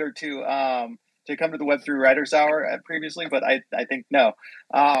invited her to come to the Web3 Writers Hour previously, but I think no.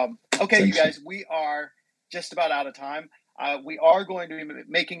 Okay, you guys, we are just about out of time. We are going to be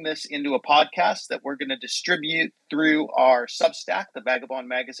making this into a podcast that we're going to distribute through our Substack, the Vagabond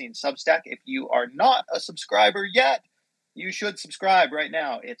Magazine Substack. If you are not a subscriber yet, you should subscribe right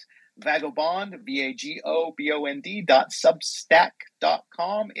now. It's Vagabond,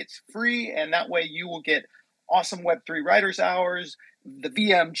 VAGOBOND.substack.com. It's free, and that way you will get awesome Web3 Writers Hours, the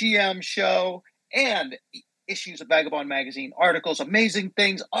VMGM show, and issues of Vagabond Magazine, articles, amazing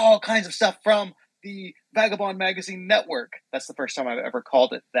things, all kinds of stuff from the Vagabond Magazine Network. That's the first time I've ever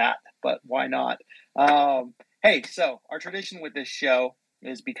called it that, but why not? Hey, so our tradition with this show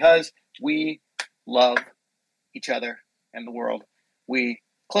is because we love each other and the world, we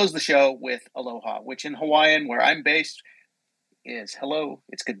close the show with aloha, which in Hawaiian, where I'm based, is hello,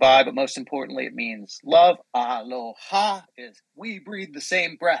 it's goodbye, but most importantly, it means love. Aloha is we breathe the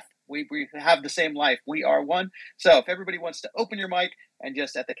same breath. We have the same life. We are one. So if everybody wants to open your mic and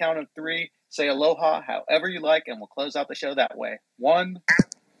just at the count of 3, say aloha however you like, and we'll close out the show that way. 1,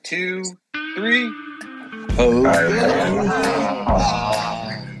 2, 3. Aloha.